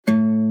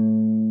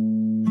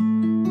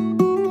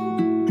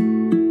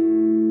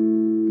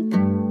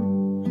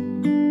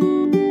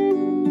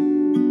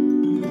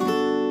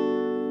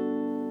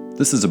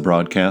This is a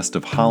broadcast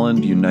of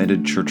Holland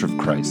United Church of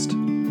Christ.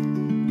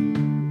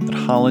 At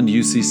Holland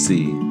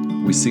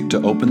UCC, we seek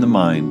to open the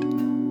mind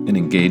and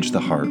engage the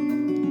heart.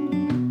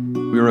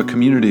 We are a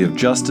community of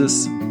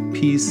justice,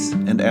 peace,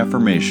 and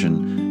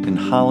affirmation in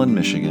Holland,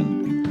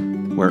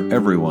 Michigan, where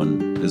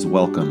everyone is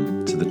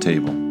welcome to the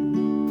table.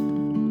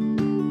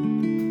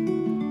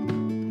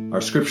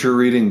 Our scripture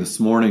reading this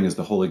morning is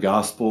the Holy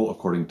Gospel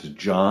according to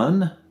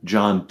John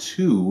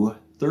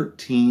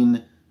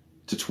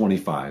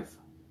 2:13-25.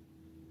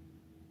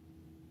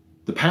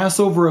 The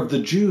Passover of the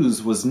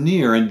Jews was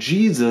near, and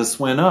Jesus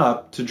went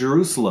up to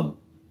Jerusalem.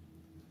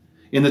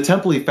 In the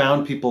temple he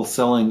found people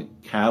selling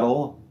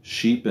cattle,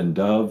 sheep, and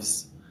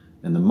doves,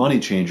 and the money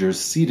changers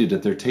seated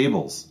at their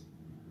tables.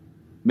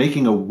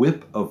 Making a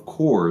whip of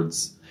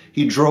cords,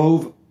 he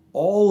drove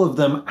all of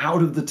them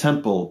out of the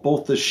temple,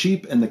 both the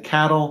sheep and the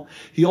cattle.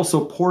 He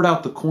also poured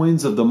out the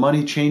coins of the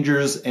money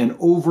changers and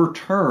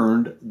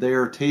overturned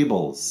their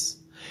tables.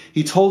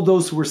 He told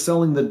those who were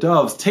selling the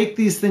doves, "Take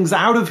these things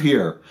out of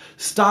here.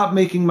 Stop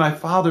making my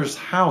Father's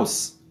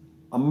house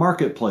a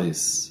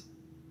marketplace."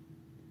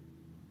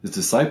 His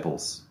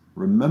disciples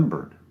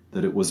remembered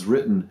that it was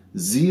written,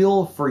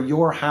 "Zeal for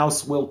your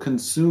house will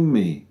consume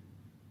me."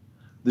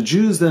 The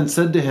Jews then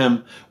said to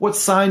him, "What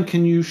sign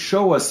can you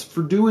show us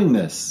for doing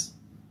this?"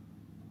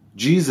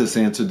 Jesus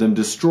answered them,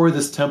 "Destroy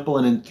this temple,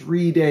 and in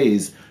 3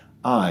 days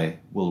I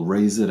will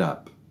raise it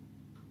up."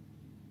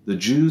 The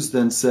Jews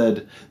then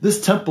said, "This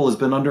temple has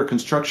been under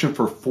construction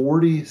for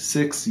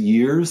 46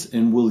 years,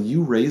 and will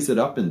you raise it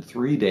up in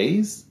 3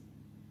 days?"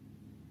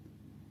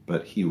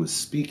 But he was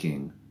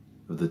speaking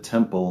of the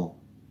temple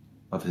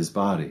of his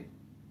body.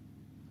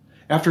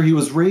 After he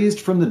was raised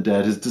from the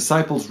dead, his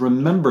disciples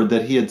remembered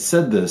that he had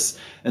said this,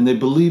 and they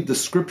believed the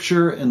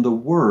scripture and the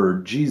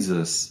word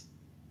Jesus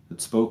had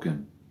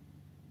spoken.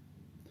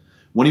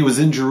 When he was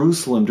in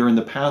Jerusalem during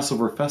the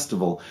Passover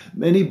festival,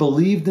 many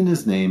believed in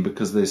his name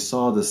because they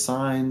saw the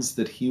signs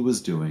that he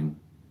was doing.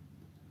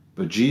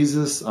 But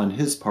Jesus, on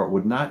his part,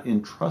 would not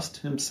entrust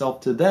himself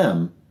to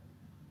them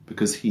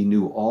because he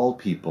knew all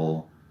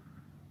people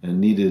and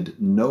needed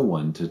no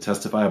one to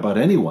testify about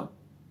anyone,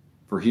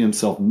 for he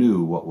himself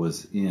knew what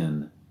was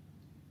in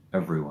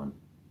everyone.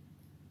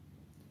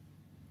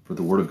 For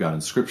the word of God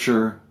in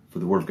Scripture, for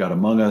the word of God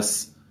among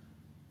us,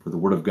 for the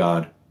word of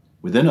God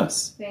within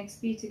us. Thanks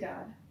be to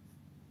God.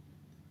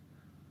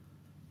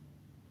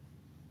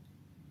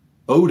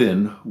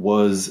 Odin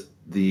was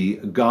the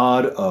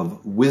god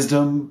of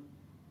wisdom,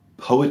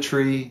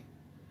 poetry,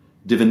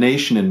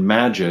 divination, and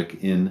magic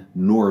in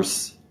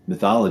Norse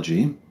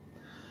mythology.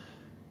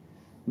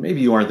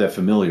 Maybe you aren't that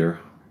familiar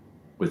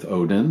with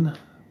Odin,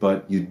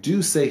 but you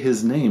do say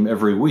his name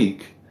every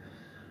week.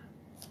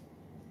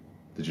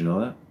 Did you know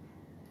that?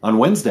 On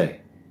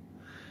Wednesday.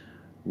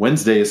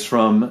 Wednesday is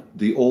from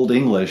the Old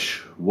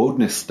English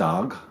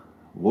Wodenstag,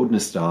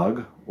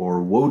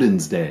 or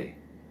Woden's Day.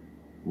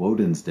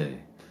 Woden's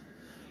Day.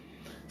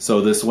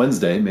 So this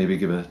Wednesday, maybe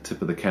give a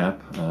tip of the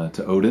cap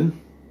to Odin.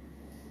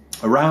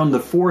 Around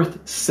the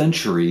 4th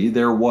century,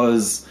 there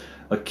was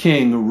a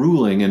king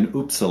ruling in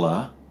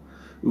Uppsala.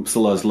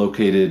 Uppsala is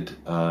located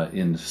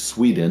in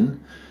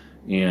Sweden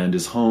and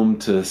is home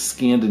to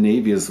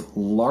Scandinavia's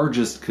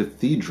largest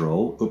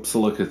cathedral,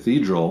 Uppsala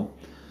Cathedral.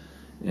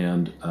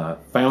 And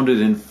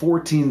founded in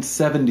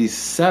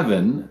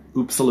 1477,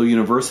 Uppsala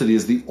University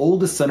is the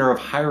oldest center of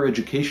higher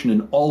education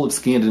in all of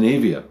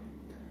Scandinavia.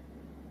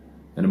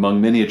 And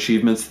among many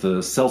achievements,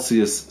 the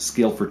Celsius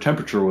scale for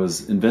temperature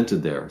was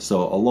invented there.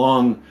 So a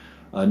long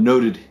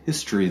noted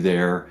history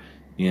there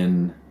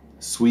in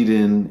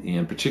Sweden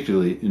and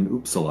particularly in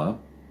Uppsala.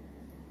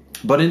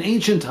 But in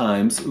ancient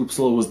times,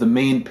 Uppsala was the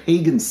main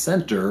pagan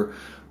center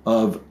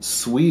of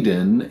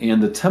Sweden,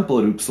 and the temple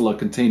at Uppsala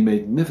contained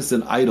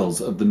magnificent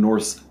idols of the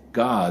Norse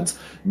gods,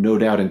 no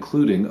doubt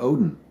including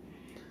Odin.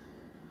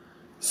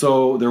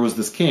 So there was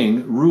this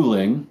king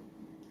ruling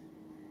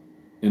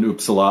in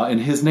Uppsala,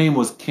 and his name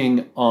was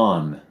King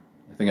On.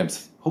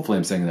 Hopefully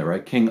I'm saying that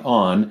right. King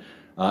On,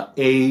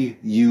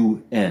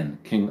 A-U-N,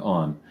 King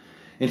On.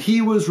 And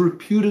he was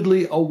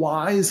reputedly a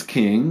wise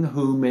king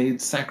who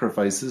made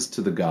sacrifices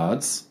to the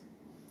gods.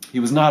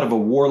 He was not of a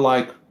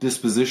warlike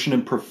disposition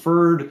and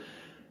preferred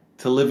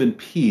to live in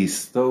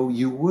peace, though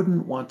you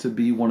wouldn't want to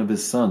be one of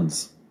his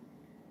sons.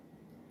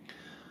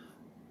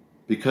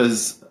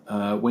 Because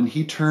when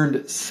he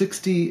turned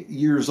 60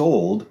 years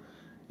old,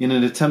 in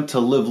an attempt to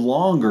live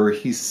longer,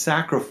 he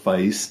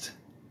sacrificed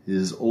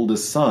his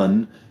oldest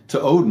son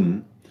to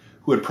Odin,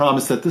 who had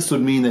promised that this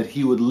would mean that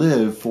he would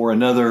live for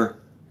another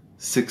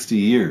 60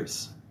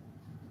 years.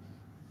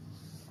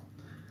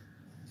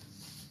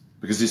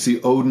 Because you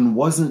see, Odin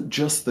wasn't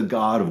just the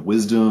god of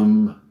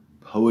wisdom,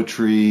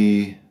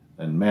 poetry,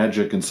 and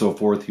magic and so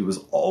forth. He was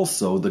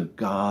also the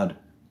god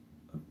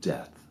of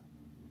death.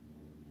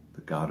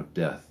 The god of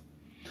death.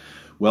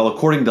 Well,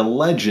 according to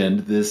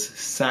legend, this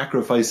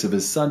sacrifice of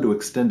his son to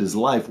extend his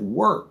life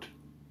worked,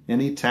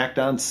 and he tacked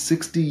on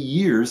 60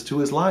 years to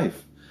his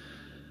life.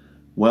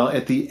 Well,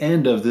 at the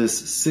end of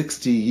this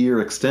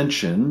 60-year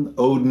extension,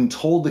 Odin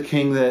told the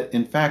king that,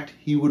 in fact,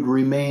 he would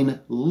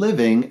remain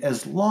living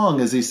as long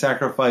as he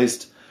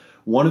sacrificed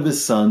one of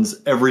his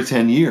sons every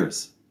 10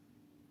 years.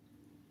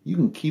 You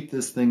can keep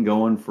this thing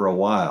going for a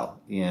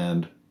while.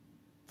 And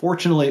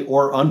fortunately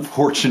or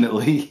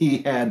unfortunately, he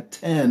had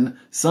 10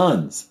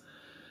 sons.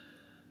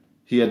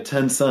 He had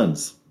 10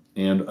 sons.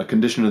 And a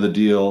condition of the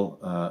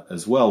deal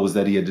as well was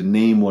that he had to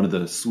name one of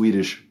the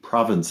Swedish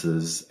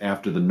provinces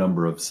after the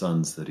number of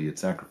sons that he had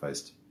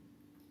sacrificed.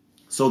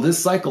 So this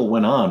cycle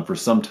went on for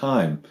some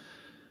time,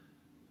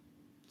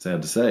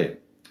 sad to say.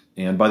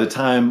 And by the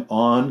time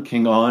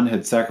King On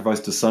had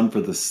sacrificed a son for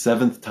the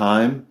 7th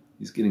time,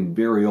 he's getting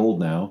very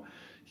old now,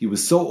 he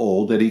was so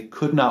old that he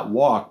could not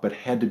walk but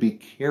had to be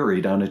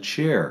carried on a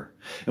chair.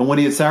 And when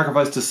he had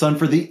sacrificed a son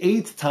for the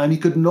 8th time, he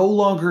could no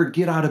longer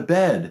get out of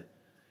bed.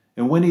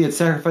 And when he had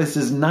sacrificed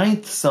his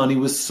 9th son, he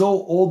was so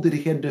old that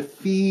he had to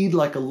feed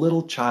like a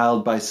little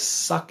child by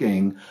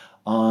sucking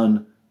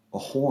on a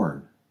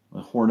horn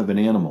of an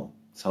animal.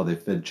 That's how they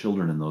fed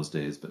children in those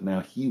days. But now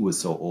he was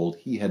so old,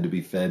 he had to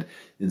be fed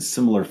in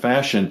similar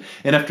fashion.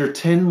 And after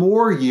 10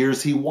 more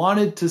years, he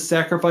wanted to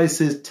sacrifice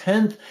his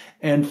 10th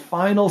and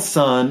final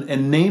son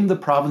and name the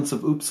province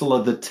of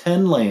Uppsala the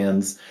 10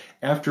 lands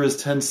after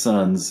his 10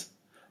 sons,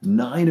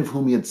 9 of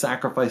whom he had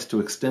sacrificed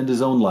to extend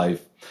his own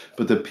life.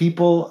 But the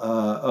people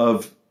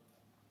of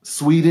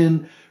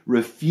Sweden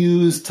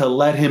refused to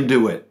let him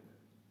do it.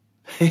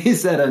 He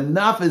said,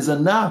 enough is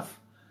enough.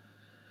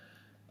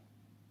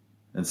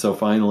 And so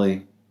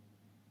finally,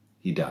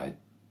 he died.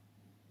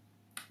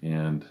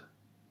 And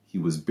he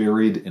was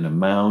buried in a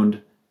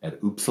mound at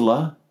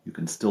Uppsala. You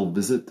can still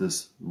visit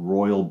this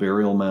royal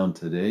burial mound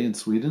today in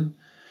Sweden.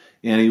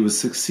 And he was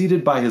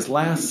succeeded by his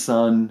last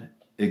son,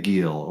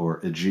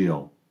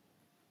 Egil.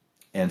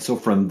 And so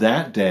from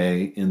that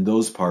day, in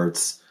those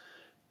parts,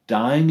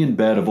 dying in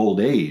bed of old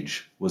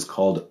age was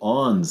called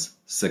On's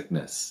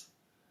sickness.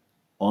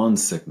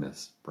 On's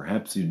sickness.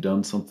 Perhaps you'd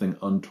done something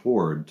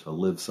untoward to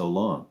live so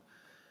long.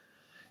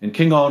 And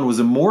King On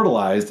was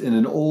immortalized in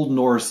an Old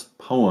Norse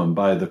poem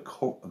by the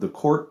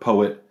court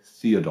poet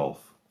Theodulf.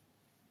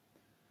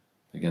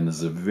 Again, this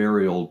is a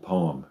very old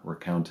poem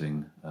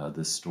recounting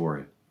this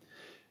story.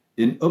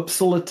 In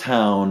Uppsala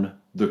town,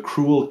 the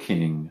cruel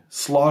king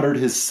slaughtered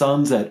his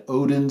sons at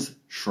Odin's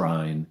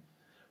shrine,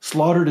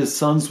 slaughtered his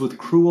sons with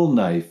cruel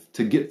knife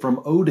to get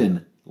from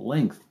Odin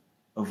length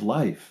of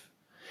life.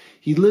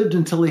 He lived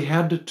until he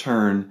had to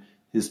turn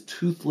his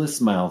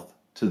toothless mouth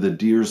to the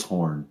deer's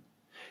horn,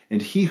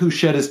 and he who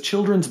shed his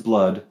children's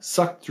blood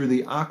sucked through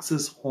the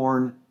ox's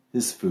horn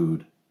his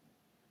food.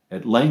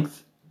 At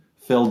length,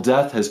 fell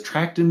death has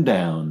tracked him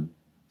down,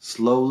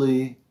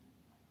 slowly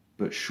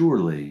but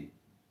surely,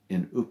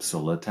 in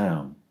Uppsala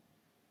town.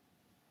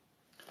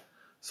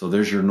 So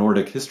there's your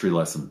Nordic history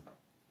lesson.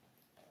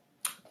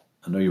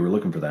 I know you were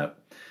looking for that.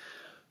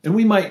 And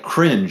we might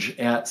cringe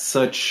at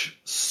such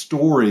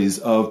stories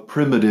of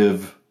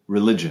primitive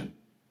religion,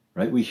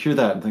 right? We hear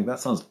that and think that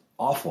sounds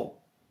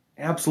awful,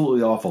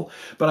 absolutely awful.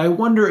 But I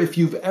wonder if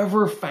you've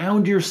ever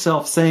found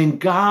yourself saying,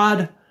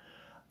 God,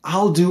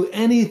 I'll do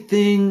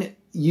anything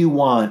you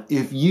want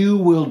if you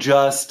will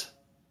just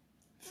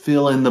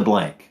fill in the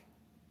blank.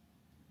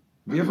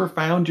 Have you ever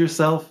found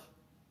yourself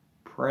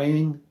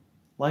praying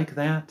like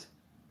that?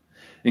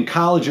 In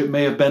college, it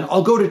may have been,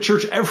 I'll go to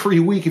church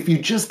every week if you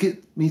just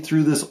get me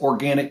through this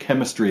organic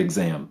chemistry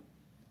exam.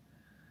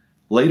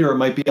 Later, it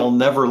might be, I'll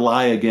never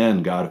lie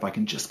again, God, if I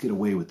can just get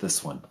away with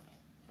this one.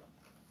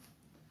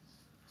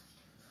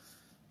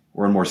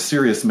 Or in more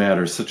serious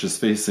matters, such as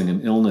facing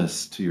an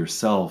illness to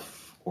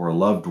yourself or a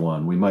loved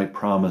one, we might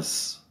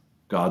promise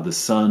God the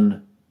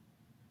sun,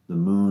 the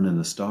moon, and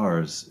the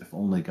stars, if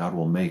only God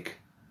will make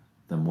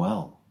them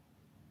well.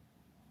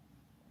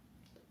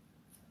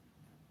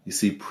 You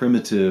see,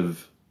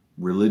 primitive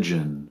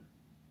religion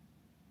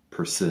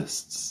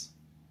persists.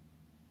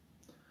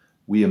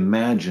 We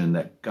imagine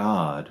that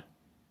God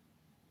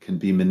can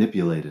be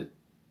manipulated.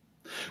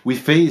 We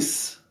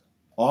face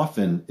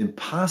often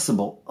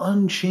impossible,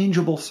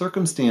 unchangeable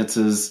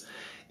circumstances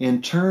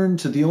and turn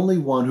to the only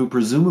one who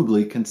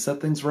presumably can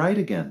set things right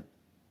again.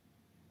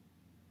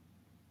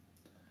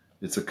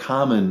 It's a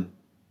common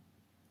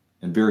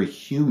and very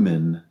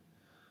human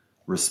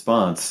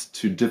response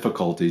to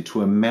difficulty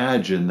to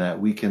imagine that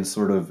we can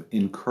sort of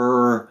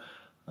incur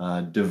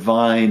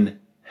divine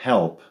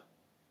help,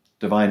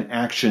 divine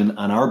action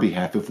on our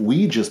behalf if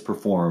we just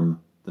perform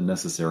the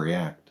necessary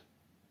act.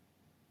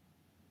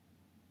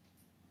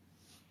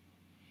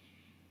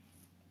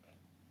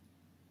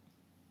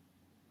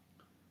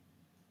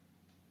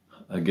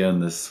 Again,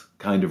 this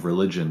kind of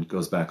religion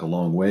goes back a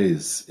long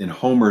ways. In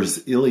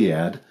Homer's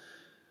Iliad,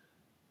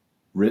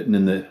 written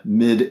in the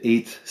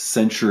mid-8th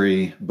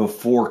century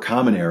before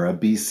Common Era,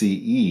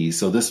 BCE.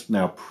 So this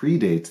now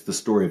predates the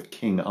story of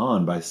King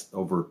On by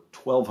over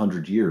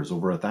 1,200 years,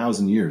 over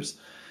 1,000 years.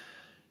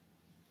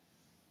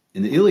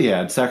 In the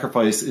Iliad,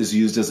 sacrifice is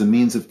used as a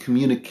means of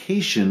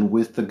communication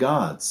with the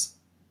gods.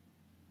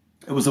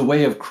 It was a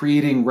way of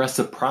creating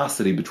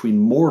reciprocity between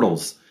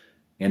mortals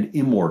and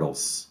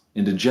immortals,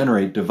 and to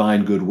generate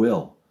divine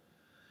goodwill.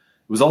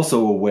 It was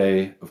also a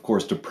way, of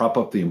course, to prop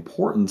up the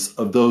importance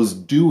of those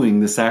doing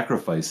the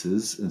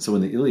sacrifices. And so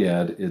in the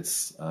Iliad,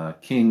 it's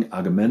King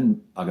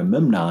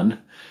Agamemnon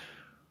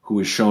who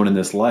is shown in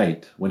this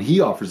light. When he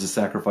offers a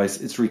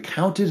sacrifice, it's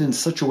recounted in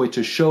such a way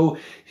to show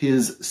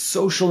his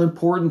social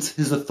importance,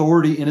 his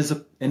authority,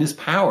 and his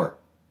power.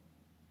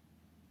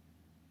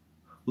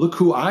 Look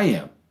who I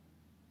am,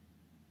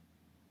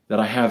 that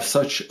I have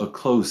such a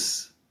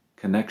close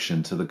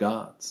connection to the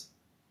gods.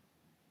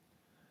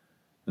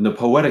 And the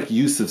poetic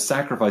use of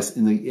sacrifice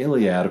in the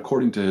Iliad,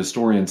 according to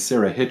historian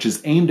Sarah Hitch,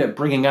 is aimed at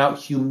bringing out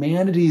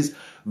humanity's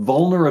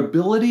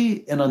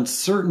vulnerability and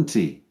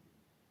uncertainty,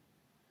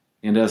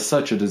 and as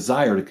such a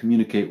desire to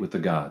communicate with the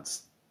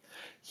gods.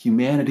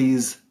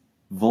 Humanity's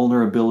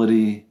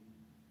vulnerability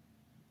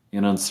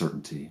and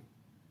uncertainty.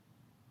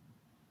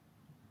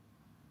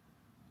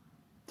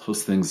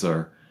 Those things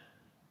are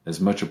as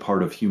much a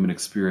part of human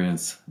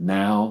experience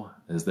now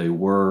as they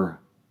were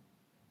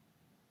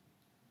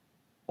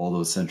all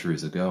those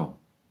centuries ago.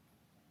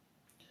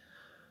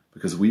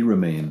 Because we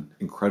remain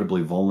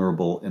incredibly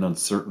vulnerable and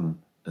uncertain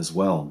as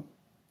well.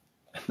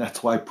 And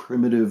that's why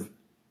primitive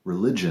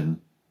religion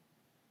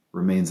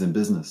remains in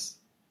business.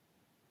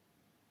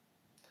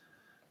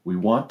 We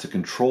want to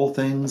control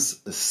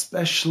things,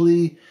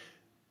 especially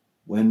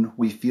when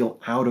we feel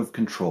out of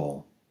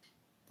control.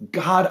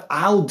 God,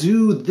 I'll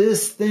do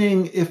this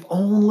thing if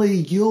only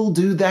you'll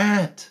do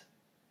that.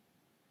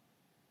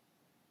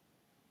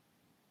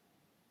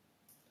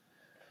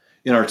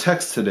 In our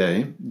text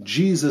today,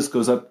 Jesus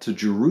goes up to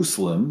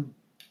Jerusalem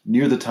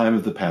near the time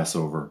of the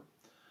Passover.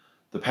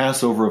 The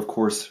Passover, of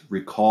course,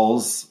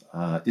 recalls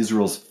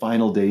Israel's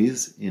final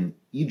days in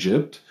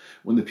Egypt,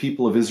 when the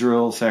people of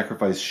Israel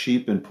sacrificed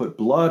sheep and put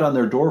blood on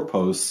their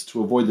doorposts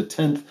to avoid the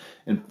 10th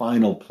and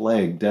final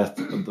plague, death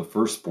of the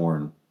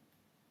firstborn.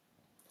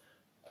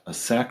 A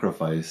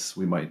sacrifice,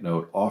 we might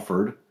note,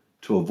 offered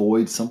to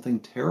avoid something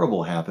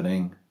terrible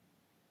happening,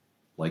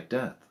 like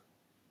death.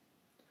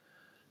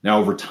 Now,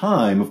 over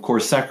time, of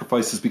course,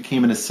 sacrifices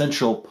became an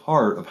essential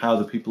part of how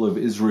the people of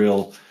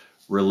Israel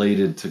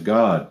related to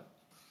God.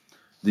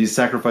 These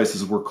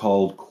sacrifices were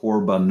called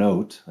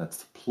korbanot, that's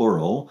the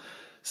plural,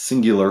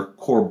 singular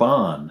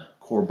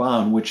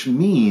korban, which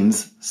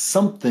means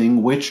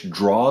something which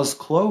draws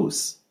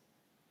close.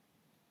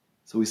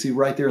 So we see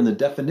right there in the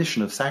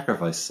definition of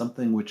sacrifice,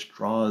 something which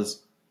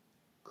draws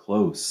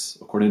close.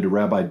 According to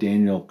Rabbi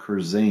Daniel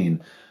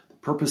Kurzane, the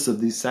purpose of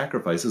these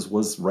sacrifices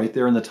was right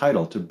there in the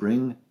title, to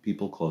bring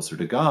people closer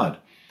to God.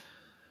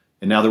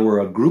 And now there were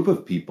a group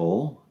of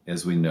people,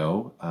 as we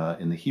know,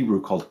 in the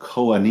Hebrew called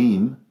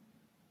Kohanim,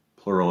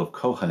 plural of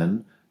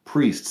Kohen,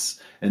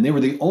 priests, and they were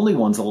the only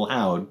ones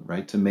allowed,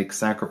 right, to make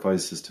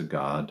sacrifices to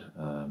God,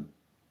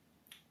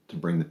 to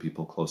bring the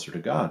people closer to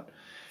God.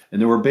 And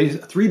there were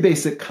three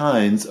basic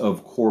kinds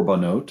of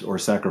korbanot, or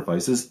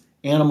sacrifices: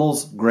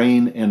 animals,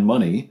 grain, and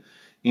money.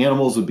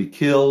 Animals would be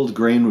killed,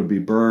 grain would be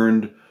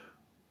burned,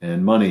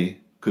 and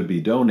money could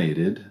be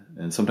donated.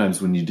 And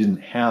sometimes when you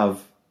didn't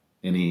have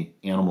any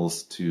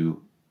animals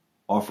to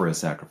offer as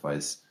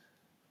sacrifice,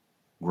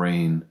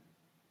 grain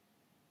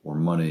or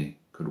money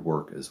could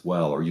work as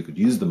well. Or you could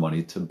use the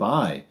money to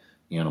buy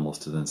animals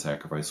to then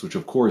sacrifice, which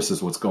of course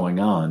is what's going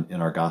on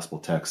in our gospel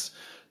text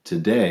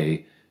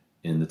today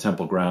in the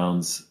temple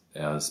grounds.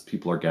 As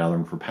people are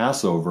gathering for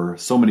Passover,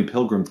 so many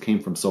pilgrims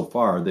came from so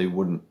far, they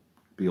wouldn't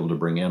be able to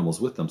bring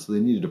animals with them, so they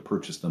needed to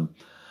purchase them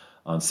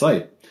on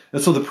site.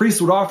 And so the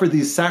priests would offer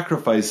these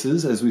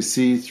sacrifices, as we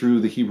see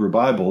through the Hebrew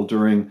Bible,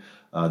 during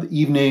the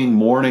evening,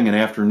 morning, and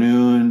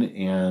afternoon,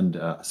 and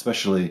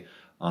especially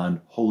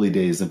on holy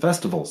days and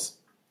festivals.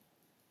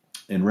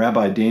 And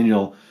Rabbi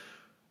Daniel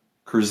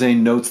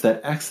Kurzane notes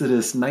that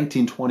Exodus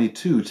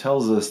 19:22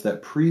 tells us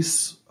that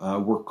priests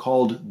were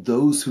called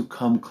those who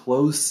come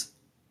close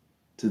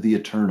to the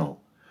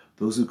eternal.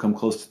 Those who come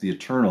close to the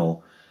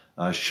eternal,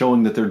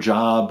 showing that their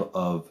job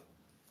of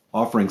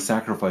offering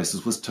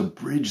sacrifices was to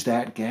bridge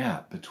that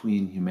gap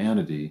between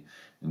humanity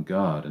and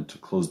God and to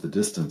close the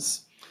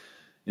distance.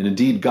 And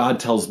indeed, God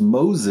tells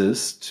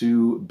Moses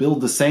to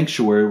build the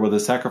sanctuary where the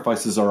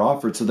sacrifices are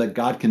offered so that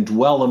God can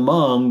dwell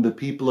among the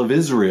people of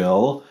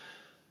Israel.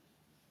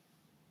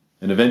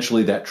 And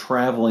eventually that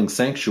traveling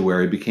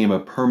sanctuary became a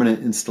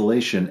permanent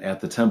installation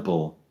at the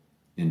temple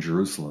in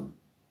Jerusalem.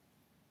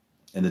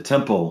 And the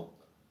temple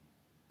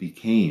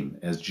became,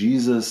 as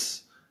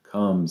Jesus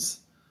comes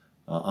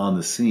on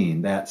the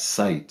scene, that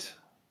site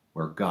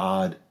where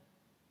God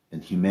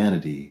and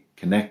humanity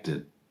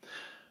connected.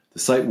 The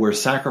site where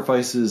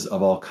sacrifices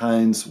of all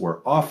kinds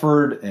were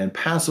offered, and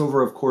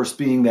Passover, of course,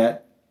 being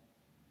that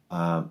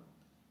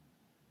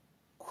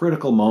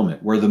critical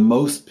moment where the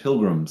most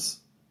pilgrims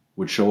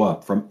would show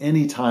up from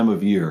any time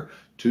of year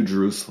to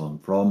Jerusalem,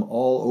 from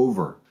all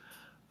over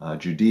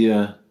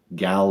Judea,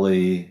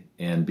 Galilee,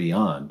 and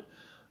beyond,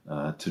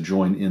 to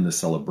join in the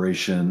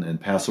celebration.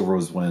 And Passover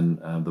was when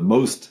the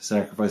most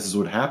sacrifices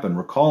would happen,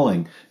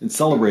 recalling and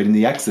celebrating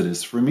the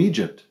Exodus from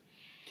Egypt.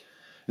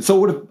 And so it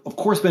would have, of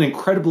course, been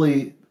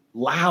incredibly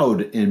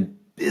loud and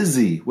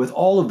busy with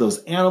all of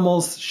those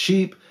animals,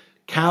 sheep,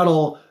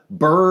 cattle,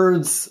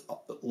 birds,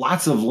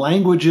 lots of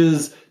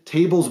languages,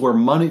 tables where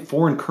money,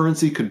 foreign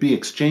currency could be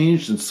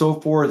exchanged and so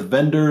forth,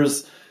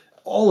 vendors,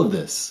 all of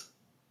this.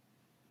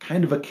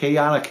 Kind of a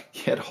chaotic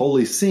yet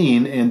holy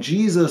scene. And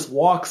Jesus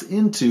walks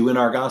into, in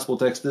our gospel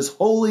text, this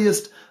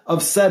holiest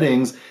of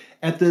settings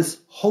at this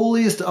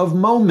holiest of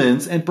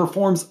moments and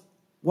performs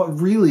what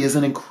really is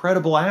an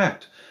incredible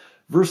act.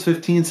 Verse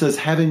 15 says,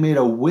 having made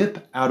a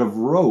whip out of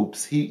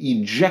ropes, he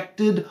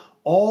ejected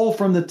all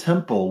from the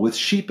temple with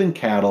sheep and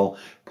cattle,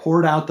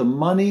 poured out the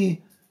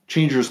money,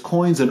 changers'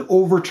 coins, and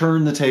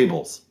overturned the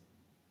tables.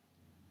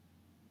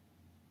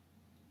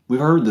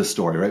 We've heard this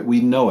story, right? We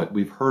know it.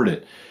 We've heard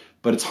it.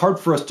 But it's hard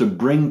for us to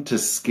bring to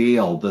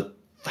scale the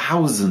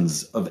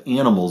thousands of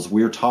animals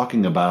we're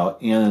talking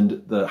about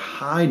and the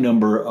high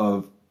number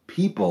of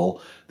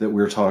people that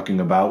we're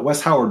talking about.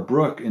 Wes Howard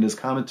Brooke, in his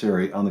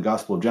commentary on the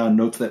Gospel of John,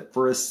 notes that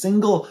for a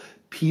single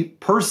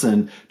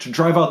person to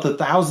drive out the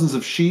thousands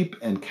of sheep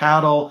and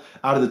cattle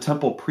out of the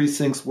temple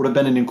precincts would have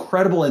been an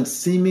incredible and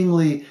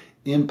seemingly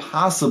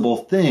impossible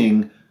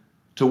thing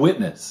to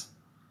witness.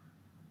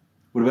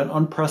 Would have been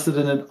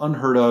unprecedented,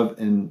 unheard of,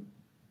 and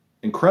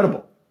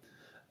incredible.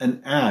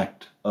 An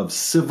act of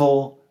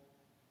civil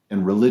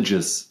and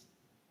religious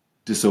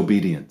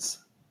disobedience.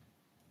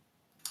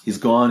 He's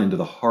gone into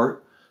the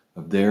heart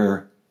of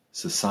their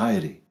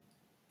society,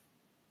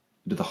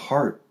 into the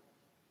heart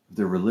of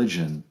their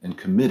religion, and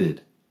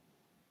committed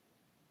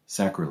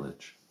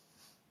sacrilege.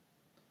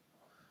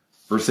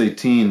 Verse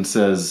 18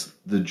 says,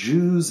 the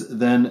Jews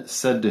then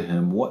said to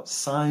him, what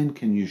sign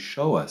can you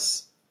show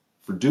us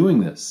for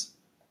doing this?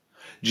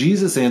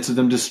 Jesus answered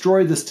them,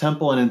 destroy this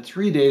temple, and in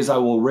 3 days I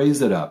will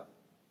raise it up.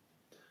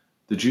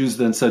 The Jews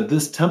then said,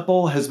 this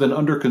temple has been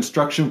under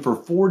construction for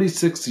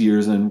 46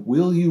 years, and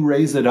will you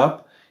raise it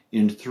up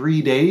in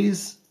 3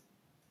 days?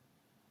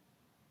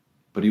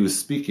 But he was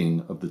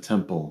speaking of the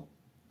temple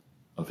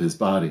of his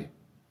body.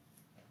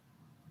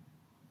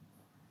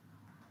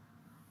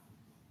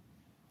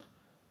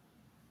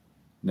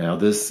 Now,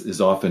 this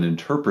is often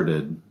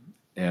interpreted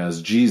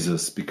as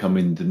Jesus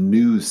becoming the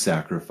new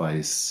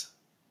sacrifice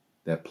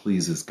that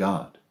pleases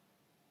God.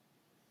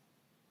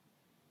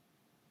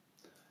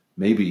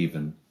 Maybe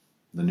even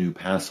the new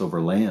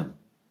Passover lamb.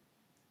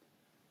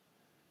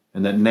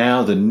 And that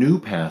now the new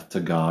path to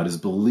God is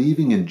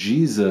believing in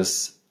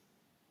Jesus'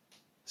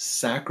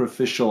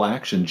 sacrificial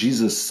action,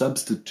 Jesus'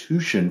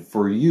 substitution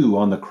for you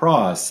on the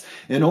cross,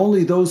 and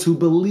only those who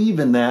believe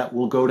in that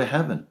will go to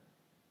heaven.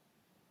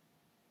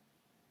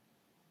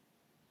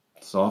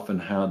 It's often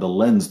how the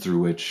lens through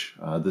which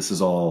this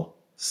is all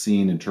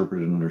seen,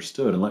 interpreted, and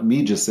understood. And let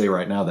me just say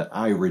right now that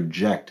I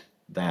reject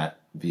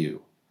that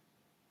view.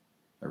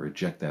 I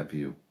reject that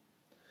view.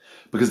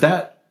 Because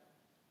that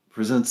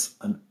presents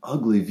an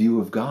ugly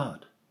view of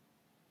God,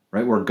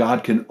 right? Where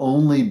God can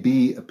only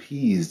be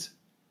appeased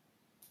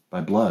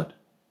by blood.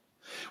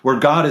 Where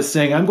God is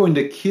saying, I'm going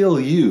to kill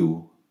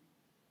you,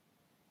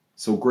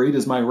 so great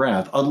is my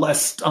wrath,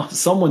 unless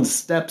someone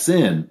steps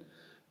in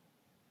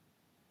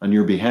on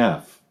your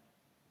behalf.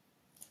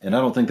 And I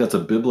don't think that's a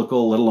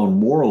biblical, let alone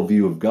moral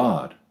view of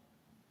God.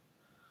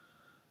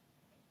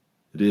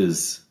 It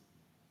is,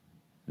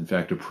 in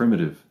fact, a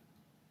primitive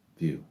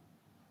view.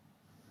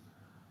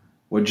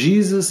 What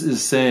Jesus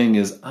is saying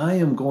is, I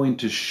am going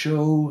to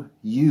show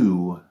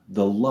you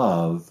the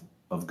love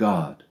of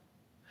God.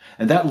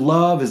 And that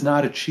love is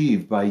not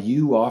achieved by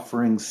you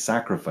offering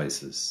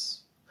sacrifices,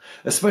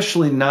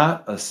 especially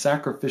not a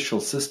sacrificial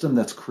system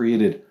that's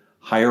created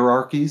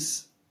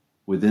hierarchies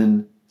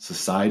within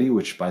society,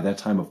 which by that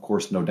time, of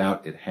course, no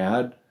doubt it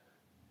had.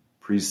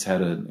 Priests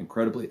had an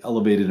incredibly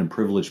elevated and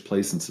privileged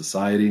place in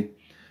society,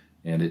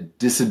 and it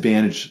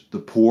disadvantaged the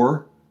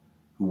poor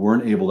who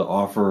weren't able to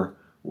offer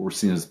what were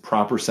seen as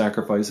proper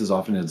sacrifices,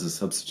 often as a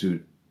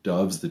substitute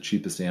doves, the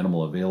cheapest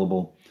animal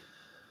available.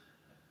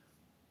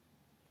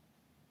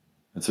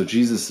 And so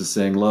Jesus is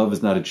saying love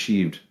is not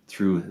achieved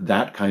through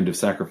that kind of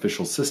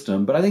sacrificial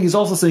system. But I think he's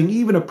also saying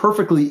even a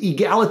perfectly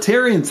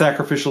egalitarian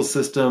sacrificial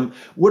system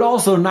would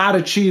also not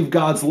achieve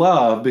God's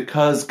love,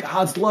 because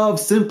God's love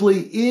simply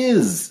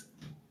is.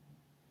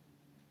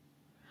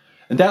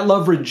 And that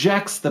love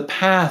rejects the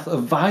path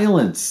of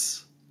violence.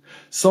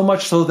 So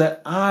much so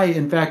that I,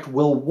 in fact,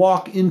 will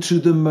walk into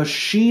the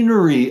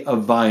machinery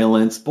of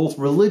violence, both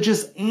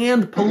religious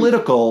and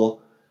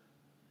political,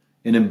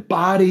 and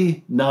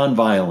embody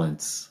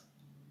nonviolence.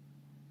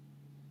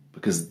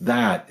 Because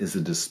that is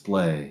a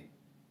display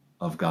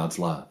of God's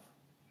love.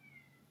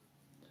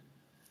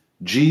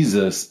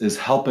 Jesus is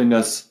helping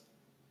us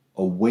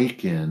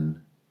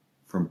awaken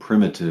from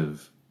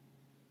primitive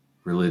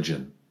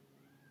religion.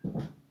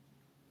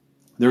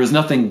 There is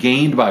nothing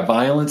gained by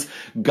violence.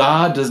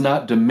 God does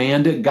not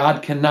demand it.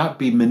 God cannot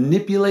be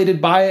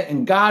manipulated by it,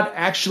 and God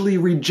actually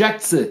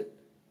rejects it.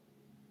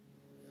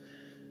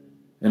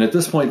 And at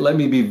this point, let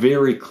me be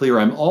very clear.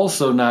 I'm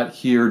also not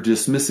here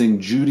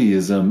dismissing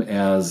Judaism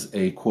as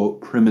a,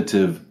 quote,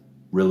 primitive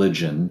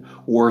religion,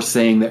 or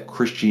saying that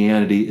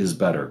Christianity is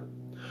better.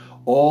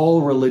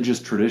 All religious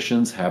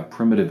traditions have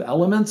primitive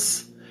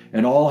elements,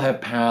 and all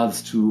have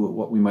paths to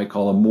what we might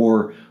call a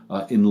more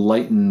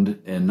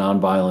enlightened and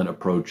nonviolent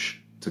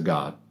approach to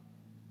God.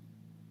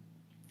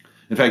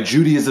 In fact,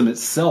 Judaism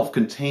itself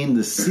contained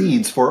the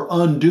seeds for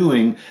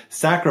undoing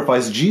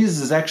sacrifice. Jesus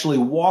is actually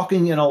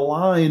walking in a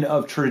line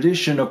of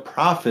tradition of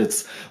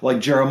prophets like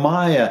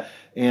Jeremiah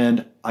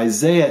and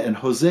Isaiah and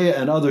Hosea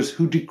and others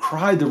who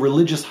decried the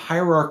religious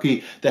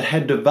hierarchy that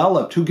had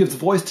developed, who gives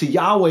voice to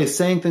Yahweh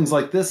saying things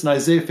like this in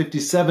Isaiah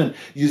 57,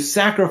 "You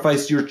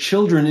sacrificed your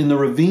children in the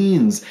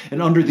ravines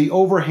and under the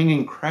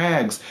overhanging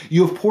crags.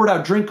 You have poured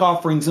out drink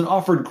offerings and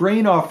offered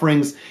grain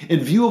offerings. In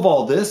view of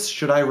all this,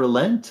 should I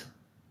relent?"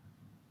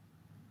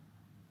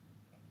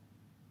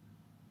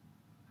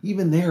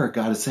 Even there,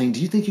 God is saying,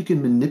 do you think you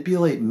can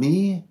manipulate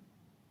me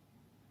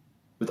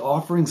with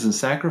offerings and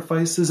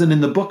sacrifices? And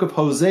in the book of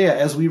Hosea,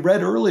 as we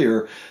read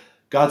earlier,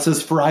 God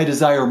says, "For I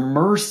desire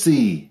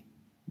mercy,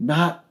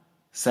 not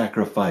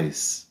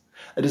sacrifice.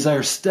 I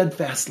desire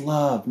steadfast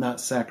love, not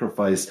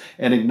sacrifice,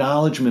 and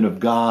acknowledgement of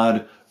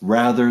God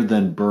rather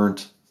than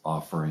burnt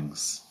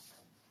offerings."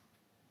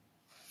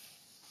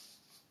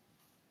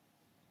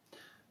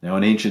 Now,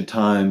 in ancient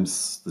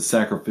times, the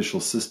sacrificial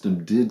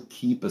system did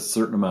keep a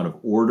certain amount of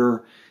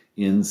order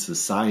in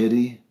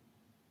society.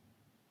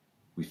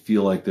 We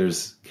feel like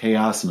there's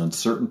chaos and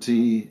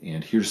uncertainty,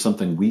 and here's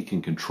something we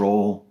can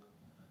control.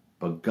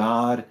 But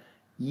God,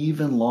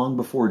 even long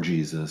before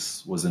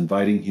Jesus, was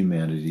inviting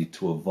humanity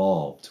to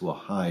evolve to a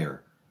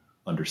higher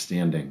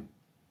understanding.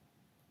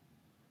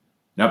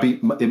 Now,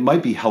 it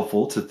might be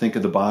helpful to think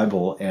of the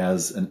Bible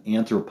as an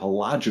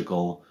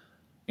anthropological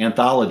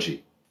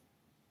anthology.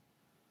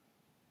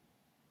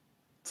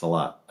 It's a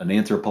lot. An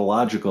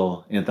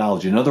anthropological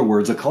anthology. In other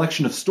words, a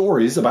collection of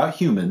stories about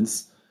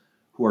humans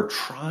who are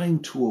trying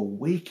to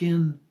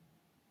awaken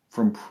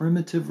from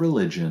primitive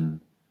religion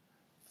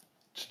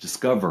to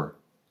discover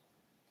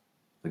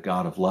the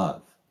God of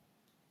love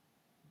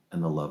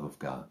and the love of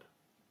God.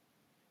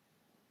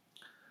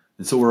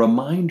 And so a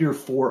reminder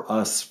for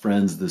us,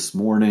 friends, this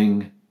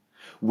morning,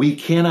 we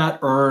cannot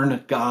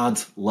earn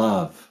God's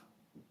love.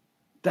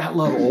 That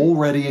love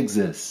already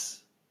exists.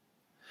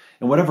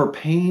 And whatever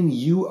pain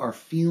you are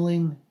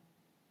feeling,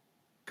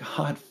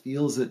 God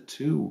feels it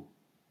too.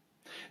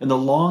 And the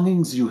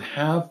longings you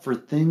have for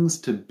things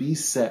to be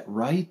set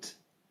right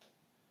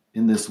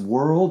in this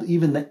world,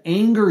 even the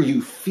anger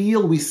you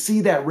feel, we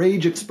see that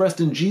rage expressed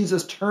in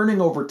Jesus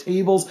turning over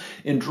tables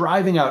and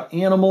driving out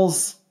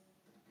animals.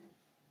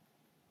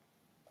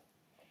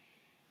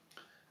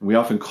 We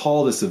often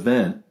call this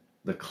event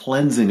the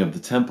cleansing of the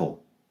temple.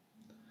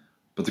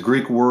 But the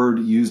Greek word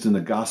used in the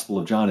Gospel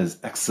of John is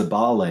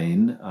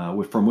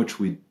exabalein, from which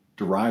we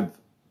derive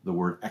the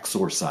word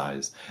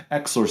exorcise.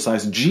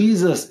 Exorcise.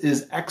 Jesus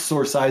is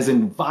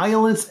exorcising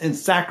violence and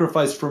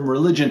sacrifice from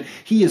religion.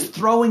 He is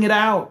throwing it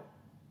out.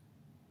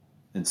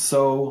 And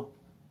so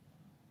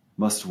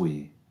must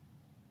we,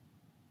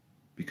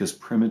 because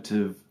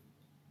primitive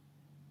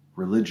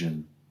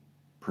religion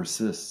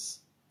persists.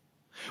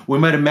 We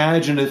might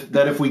imagine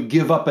that if we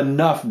give up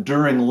enough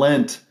during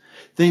Lent,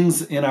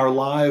 things in our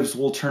lives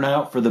will turn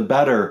out for the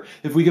better.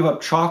 If we give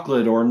up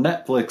chocolate or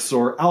Netflix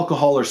or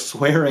alcohol or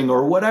swearing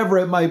or whatever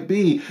it might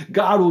be,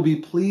 God will be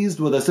pleased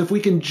with us. If we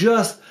can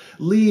just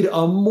lead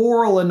a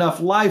moral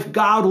enough life,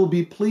 God will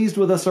be pleased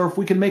with us. Or if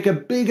we can make a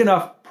big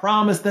enough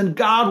promise, then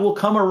God will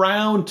come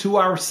around to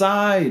our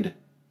side.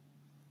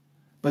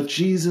 But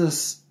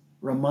Jesus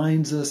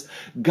reminds us,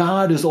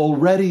 God is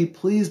already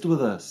pleased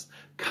with us.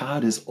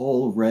 God is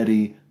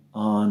already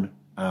on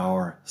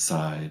our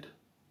side.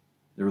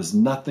 There is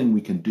nothing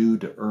we can do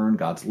to earn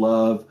God's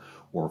love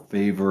or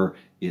favor.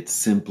 It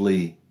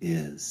simply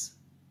is.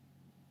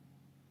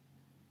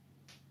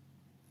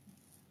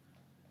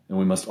 And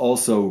we must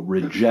also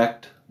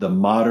reject the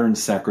modern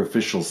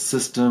sacrificial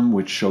system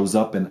which shows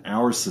up in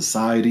our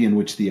society, in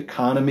which the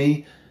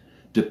economy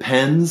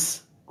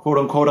depends, quote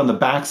unquote, on the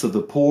backs of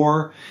the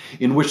poor,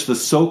 in which the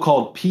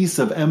so-called peace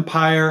of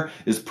empire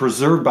is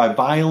preserved by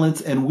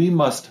violence, and we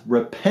must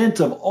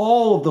repent of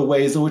all of the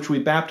ways in which we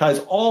baptize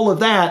all of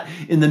that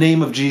in the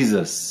name of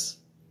Jesus,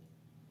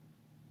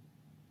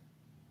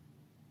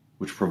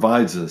 which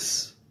provides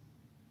us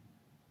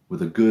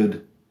with a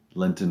good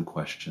Lenten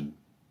question.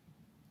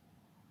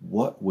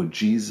 What would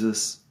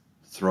Jesus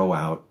throw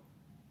out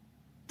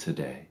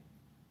today?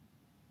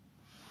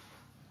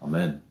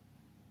 Amen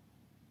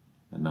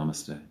and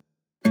namaste.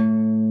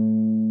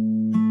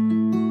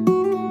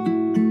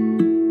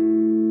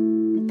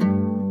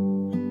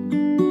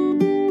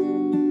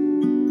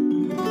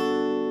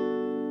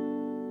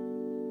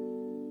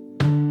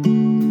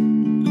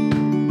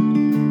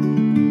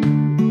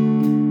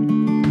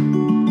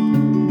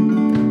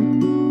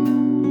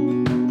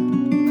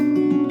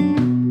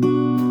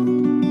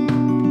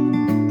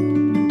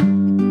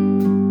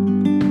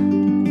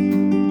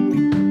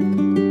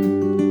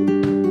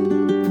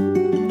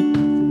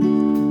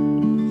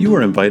 You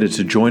are invited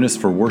to join us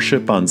for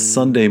worship on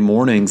Sunday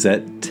mornings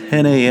at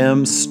 10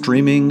 a.m.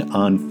 streaming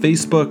on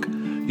Facebook.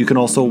 You can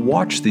also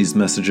watch these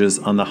messages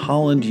on the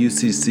Holland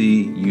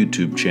UCC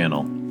YouTube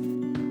channel.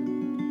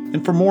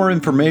 And for more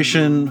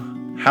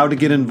information, how to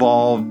get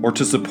involved, or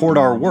to support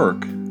our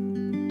work,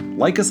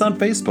 like us on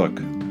Facebook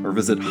or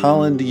visit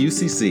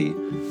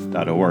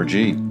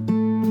hollanducc.org.